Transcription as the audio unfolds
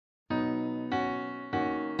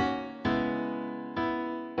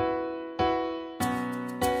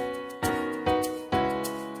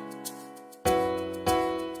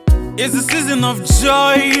It's a season of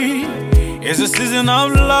joy, it's a season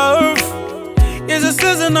of love, it's a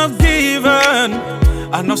season of giving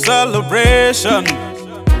and of celebration.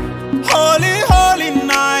 Holy, holy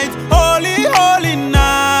night, holy, holy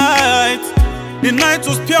night. The night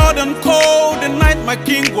was pure and cold, the night my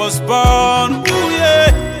king was born. Ooh, yeah.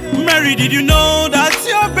 Mary, did you know that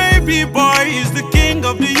your baby boy is the king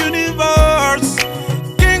of the universe?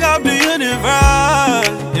 King of the universe,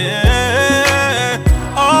 yeah.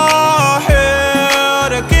 Oh, hail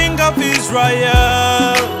the king of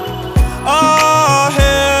Israel. Oh,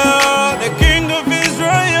 hail the king of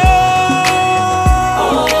Israel.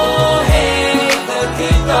 Oh, hail the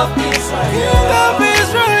king of Israel. King of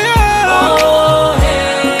Israel. Oh,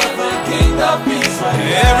 hail the king of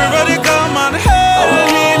Israel. Everybody come and hail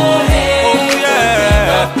him. Oh, hail Oh, yeah. the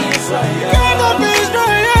king of Israel. King of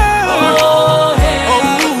Israel. Oh, hail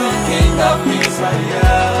the king of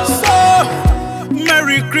Israel. So,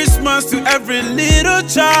 Merry Christmas to every little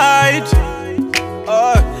child.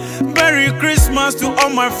 Merry Christmas to all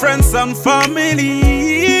my friends and family.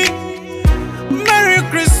 Merry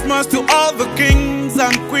Christmas to all the kings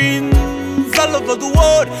and queens all over the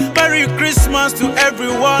world. Merry Christmas to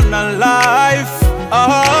everyone alive.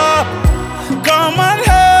 Come and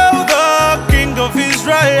hail the King of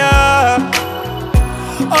Israel.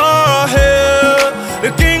 Oh, hail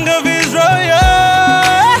the King of Israel.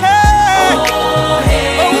 Oh,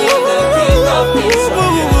 hail the king of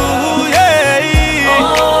Israel. Yeah.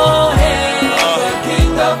 Oh, hail the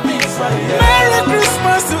king of Israel. Merry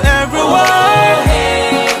Christmas to everyone. Oh,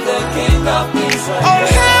 hail the king of Israel. Oh,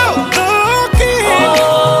 hail the King.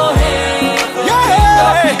 Oh, hail the Yeah.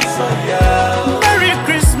 king of Israel. Merry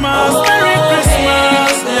Christmas, Merry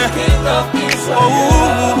Christmas. The Yeah. king of Israel. Oh,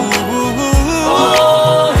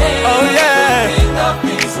 Oh, hail oh, yeah. the king of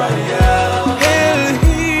Israel. Hail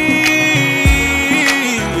he.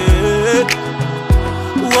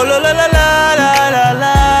 Oh, la la la la la la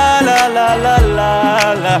la la la la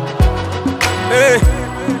la. Hey.